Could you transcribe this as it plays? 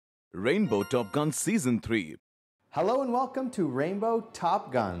Rainbow Top Gun Season 3. Hello and welcome to Rainbow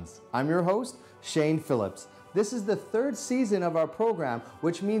Top Guns. I'm your host, Shane Phillips. This is the third season of our program,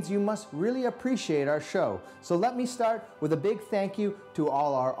 which means you must really appreciate our show. So let me start with a big thank you to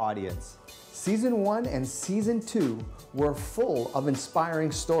all our audience. Season 1 and Season 2 were full of inspiring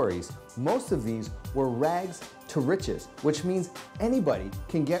stories. Most of these were rags to riches, which means anybody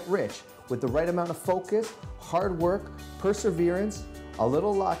can get rich with the right amount of focus, hard work, perseverance, a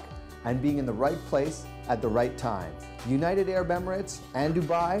little luck, and being in the right place at the right time. United Arab Emirates and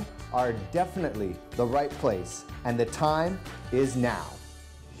Dubai are definitely the right place, and the time is now.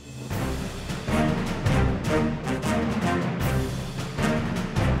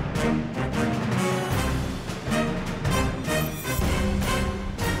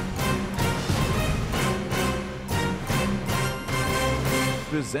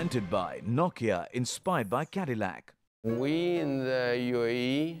 Presented by Nokia, inspired by Cadillac. We in the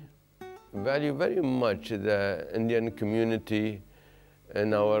UAE value very much the Indian community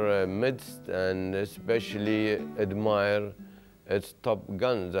in our midst, and especially admire its top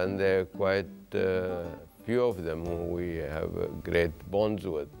guns, and there are quite few of them who we have great bonds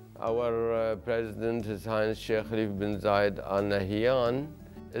with. Our President, His Highness Sheikh Khalifa bin Zayed Al Nahyan,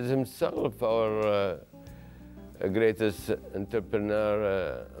 is himself our greatest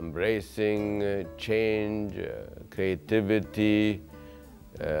entrepreneur, embracing change, creativity,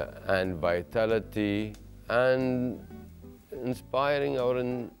 and vitality, and inspiring our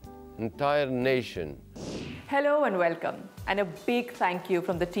entire nation. Hello and welcome, and a big thank you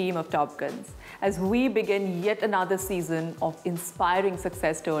from the team of Top Guns. As we begin yet another season of inspiring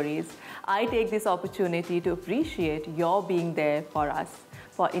success stories, I take this opportunity to appreciate your being there for us,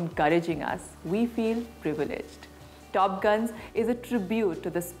 for encouraging us. We feel privileged. Top Guns is a tribute to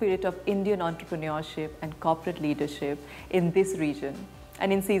the spirit of Indian entrepreneurship and corporate leadership in this region.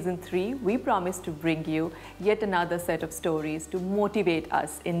 And in Season 3, we promise to bring you yet another set of stories to motivate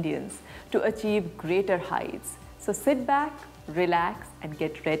us Indians to achieve greater heights. So sit back, relax, and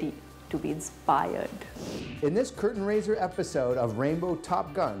get ready to be inspired. In this curtain raiser episode of Rainbow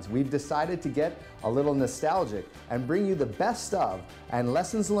Top Guns, we've decided to get a little nostalgic and bring you the best of and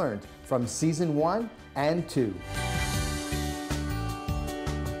lessons learned from Season 1 and 2.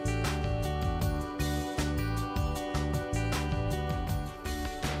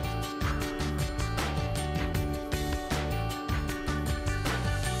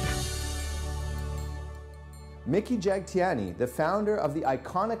 Mickey Jagtiani, the founder of the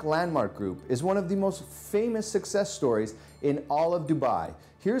iconic Landmark Group, is one of the most famous success stories in all of Dubai.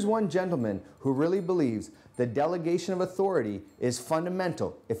 Here's one gentleman who really believes the delegation of authority is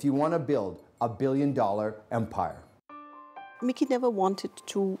fundamental if you want to build a billion-dollar empire. Mickey never wanted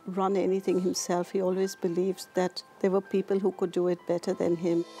to run anything himself. He always believes that there were people who could do it better than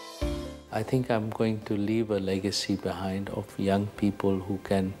him. I think I'm going to leave a legacy behind of young people who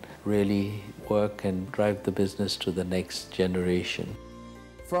can really work and drive the business to the next generation.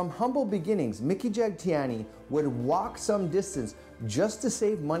 From humble beginnings, Mickey Jagtiani would walk some distance just to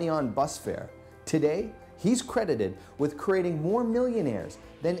save money on bus fare. Today, he's credited with creating more millionaires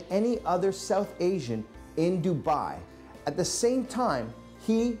than any other South Asian in Dubai. At the same time,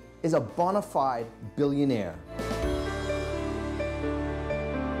 he is a bona fide billionaire.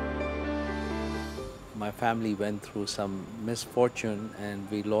 My family went through some misfortune and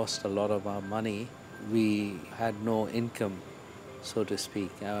we lost a lot of our money. We had no income, so to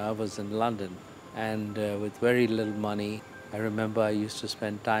speak. I was in London, and with very little money, I remember I used to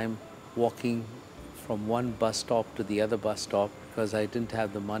spend time walking from one bus stop to the other bus stop because I didn't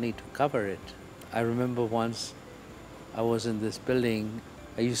have the money to cover it. I remember once I was in this building.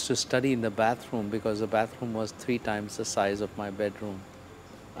 I used to study in the bathroom because the bathroom was 3 times the size of my bedroom.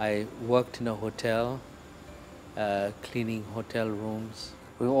 I worked in a hotel, cleaning hotel rooms.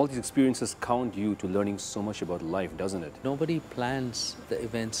 Well, all these experiences count you to learning so much about life, doesn't it? Nobody plans the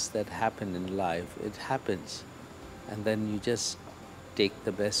events that happen in life. It happens. And then you just take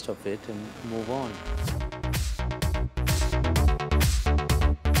the best of it and move on.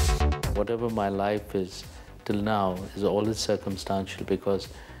 Whatever my life is till now is always circumstantial because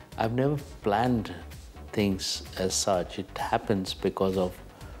I've never planned things as such. It happens because of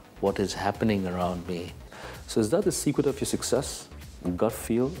what is happening around me. So is that the secret of your success? Gut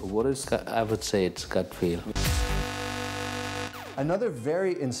feel? What is? I would say it's gut feel. Another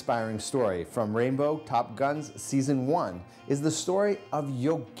very inspiring story from Rainbow Top Guns Season 1 is the story of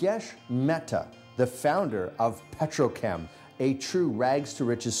Yogesh Mehta, the founder of Petrochem, a true rags to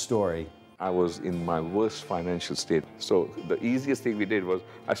riches story. I was in my worst financial state. So the easiest thing we did was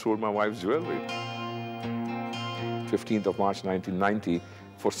I sold my wife's jewelry. 15th of March 1990,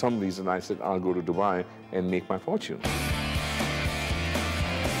 For some reason, I said, I'll go to Dubai and make my fortune.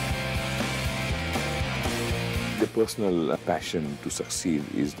 The personal passion to succeed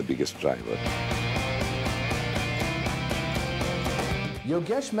is the biggest driver.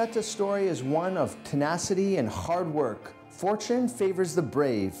 Yogesh Mehta's story is one of tenacity and hard work. Fortune favors the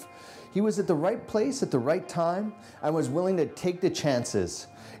brave. He was at the right place at the right time and was willing to take the chances.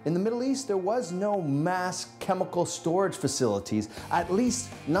 In the Middle East, there was no mass chemical storage facilities, at least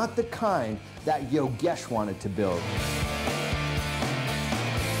not the kind that Yogesh wanted to build.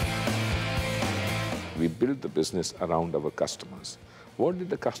 We built the business around our customers. What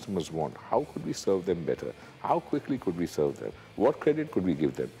did the customers want? How could we serve them better? How quickly could we serve them? What credit could we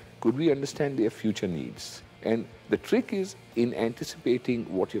give them? Could we understand their future needs? And the trick is in anticipating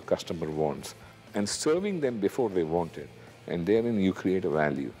what your customer wants and serving them before they want it. And therein you create a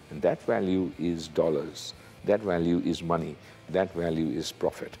value. And that value is dollars. That value is money. That value is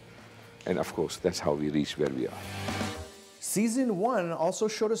profit. And of course, that's how we reach where we are. Season 1 also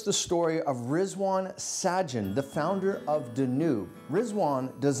showed us the story of Rizwan Sajan, the founder of Danube.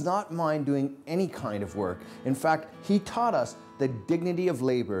 Rizwan does not mind doing any kind of work. In fact, he taught us the dignity of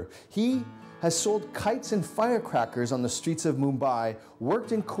labor. He has sold kites and firecrackers on the streets of Mumbai,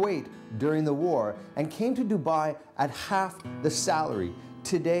 worked in Kuwait during the war, and came to Dubai at half the salary.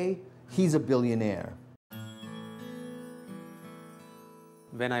 Today, he's a billionaire.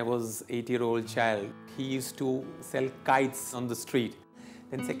 When I was 8-year-old child, he used to sell kites on the street.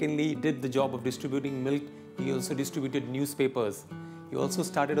 Then secondly, he did the job of distributing milk. He also distributed newspapers. He also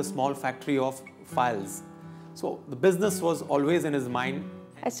started a small factory of files. So the business was always in his mind.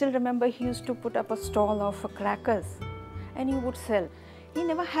 I still remember he used to put up a stall of crackers and he would sell. He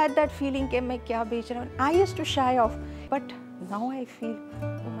never had that feeling that I'm selling what. I used to shy off, but now I feel,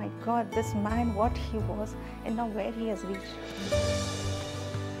 oh my God, this man, what he was and now where he has reached.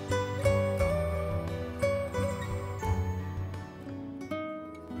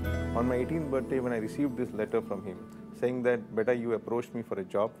 On my 18th birthday, when I received this letter from him, saying that, "Beta, you approached me for a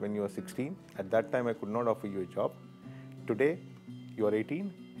job when you were 16. At that time, I could not offer you a job. Today, you are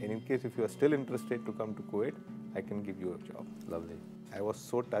 18, and in case if you are still interested to come to Kuwait, I can give you a job." Lovely. I was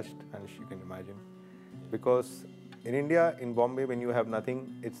so touched, and you can imagine. Because in India, in Bombay, when you have nothing,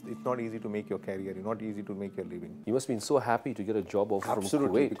 it's not easy to make your career, it's not easy to make your living. You must have been so happy to get a job offer from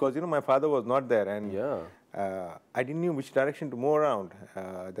Absolutely, Kuwait. because my father was not there, and I didn't know which direction to move around.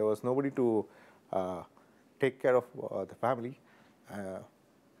 There was nobody to take care of the family.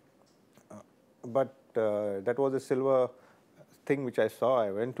 But that was a silver thing which I saw.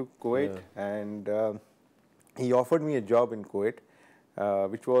 I went to Kuwait, and he offered me a job in Kuwait,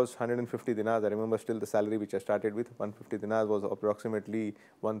 which was 150 dinars. I remember still the salary which I started with. 150 dinars was approximately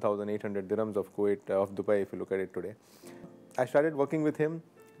 1,800 dirhams of Kuwait, of Dubai, if you look at it today. I started working with him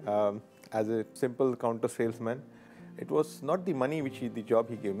as a simple counter salesman. It was not the money which the job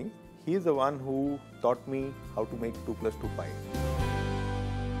he gave me. He is the one who taught me how to make 2 + 2 5.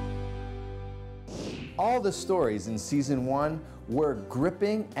 All the stories in Season 1 were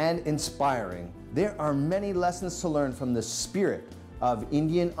gripping and inspiring. There are many lessons to learn from the spirit of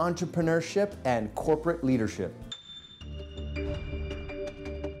Indian entrepreneurship and corporate leadership.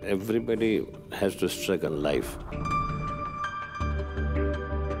 Everybody has to struggle life.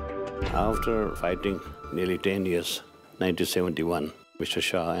 After fighting nearly 10 years, 1971, Mr.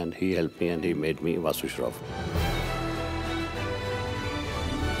 Shah, and he helped me and he made me Vasu Shroff.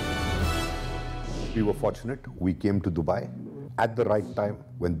 We were fortunate. We came to Dubai at the right time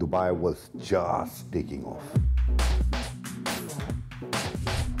when Dubai was just taking off.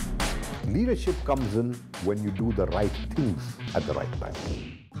 Leadership comes in when you do the right things at the right time.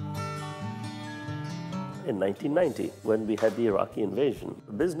 In 1990, when we had the Iraqi invasion,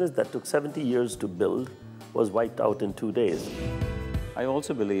 a business that took 70 years to build was wiped out in 2 days. I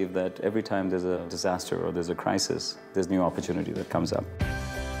also believe that every time there's a disaster or there's a crisis, there's new opportunity that comes up.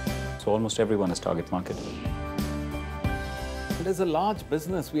 So almost everyone is target market. As a large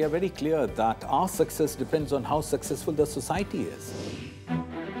business, we are very clear that our success depends on how successful the society is.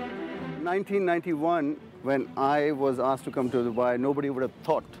 1991, when I was asked to come to Dubai, nobody would have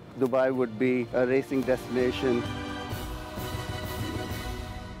thought Dubai would be a racing destination.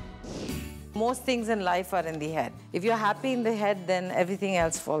 Most things in life are in the head. If you're happy in the head, then everything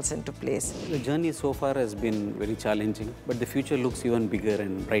else falls into place. The journey so far has been very challenging, but the future looks even bigger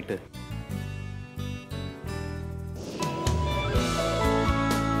and brighter.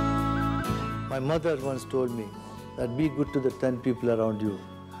 My mother once told me that be good to the 10 people around you.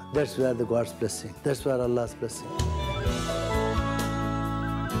 That's where the God's blessing, that's where Allah's blessing.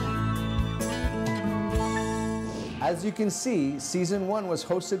 As you can see, Season 1 was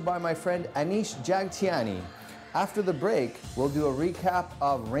hosted by my friend Anish Jagtiani. After the break, we'll do a recap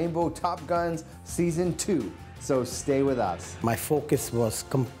of Rainbow Top Guns Season 2. So stay with us. My focus was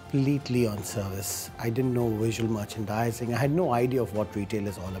completely on service. I didn't know visual merchandising. I had no idea of what retail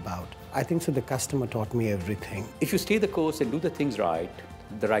is all about. I think so the customer taught me everything. If you stay the course and do the things right,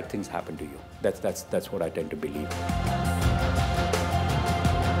 the right things happen to you. That's what I tend to believe.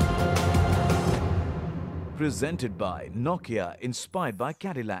 Presented by Nokia, inspired by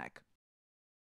Cadillac.